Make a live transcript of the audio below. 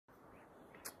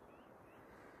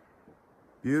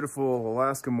Beautiful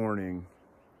Alaska morning.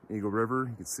 Eagle River,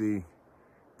 you can see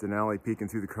Denali peeking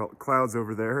through the clouds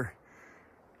over there.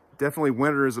 Definitely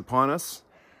winter is upon us.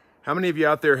 How many of you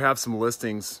out there have some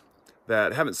listings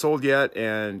that haven't sold yet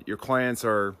and your clients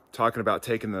are talking about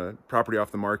taking the property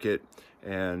off the market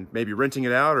and maybe renting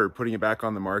it out or putting it back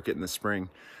on the market in the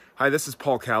spring? Hi, this is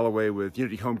Paul Calloway with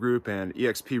Unity Home Group and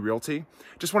eXp Realty.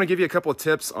 Just want to give you a couple of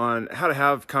tips on how to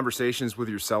have conversations with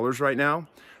your sellers right now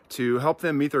to help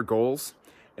them meet their goals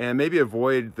and maybe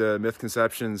avoid the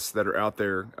misconceptions that are out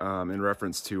there in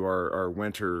reference to our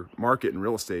winter market and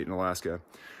real estate in Alaska.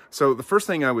 So the first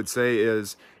thing I would say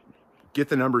is get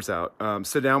the numbers out.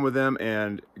 Sit down with them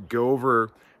and go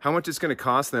over how much it's going to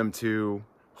cost them to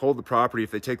hold the property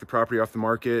if they take the property off the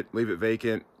market, leave it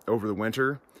vacant over the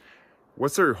winter.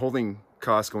 What's their holding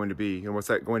cost going to be, and what's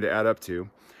that going to add up to?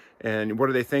 And what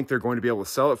do they think they're going to be able to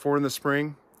sell it for in the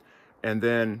spring? And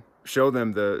then show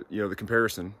them the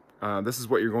comparison. This is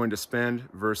what you're going to spend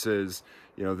versus,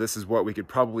 this is what we could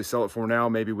probably sell it for now.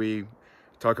 Maybe we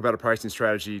talk about a pricing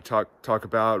strategy, talk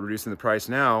about reducing the price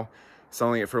now,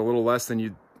 selling it for a little less than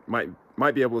you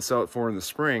might be able to sell it for in the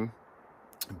spring,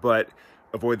 but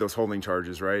avoid those holding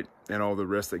charges, right? And all the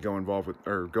risks that go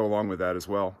along with that as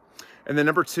well. And then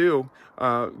number two,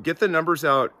 get the numbers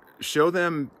out, show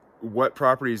them what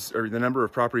properties or the number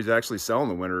of properties actually sell in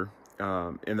the winter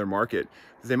in their market.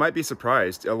 They might be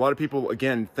surprised. A lot of people,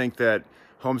 again, think that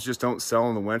homes just don't sell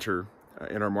in the winter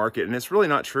in our market, and it's really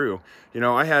not true.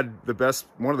 I had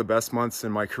one of the best months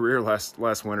in my career last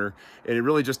winter, and it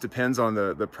really just depends on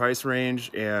the price range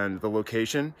and the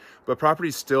location, but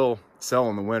properties still sell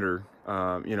in the winter,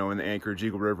 in the Anchorage,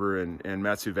 Eagle River, and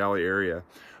Matsu Valley area.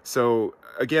 So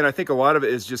again, I think a lot of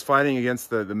it is just fighting against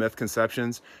the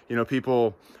misconceptions.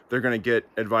 People, they're going to get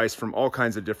advice from all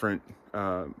kinds of different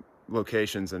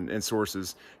locations and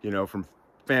sources, from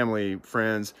family,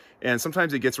 friends, and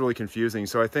sometimes it gets really confusing.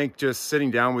 So I think just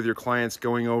sitting down with your clients,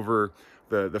 going over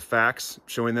the facts,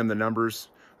 showing them the numbers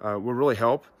will really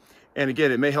help. And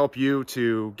again, it may help you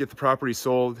to get the property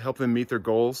sold, help them meet their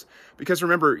goals. Because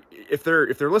remember, if they're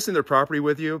listing their property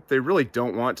with you, they really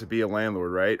don't want to be a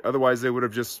landlord, right? Otherwise, they would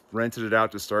have just rented it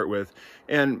out to start with.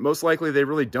 And most likely, they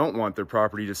really don't want their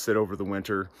property to sit over the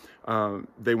winter.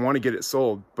 They want to get it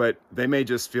sold, but they may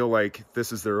just feel like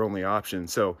this is their only option.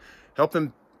 So help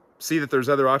them see that there's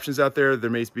other options out there. There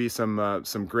may be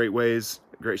some great ways,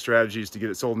 great strategies to get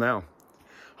it sold now.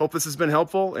 Hope this has been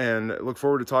helpful, and look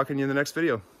forward to talking to you in the next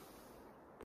video.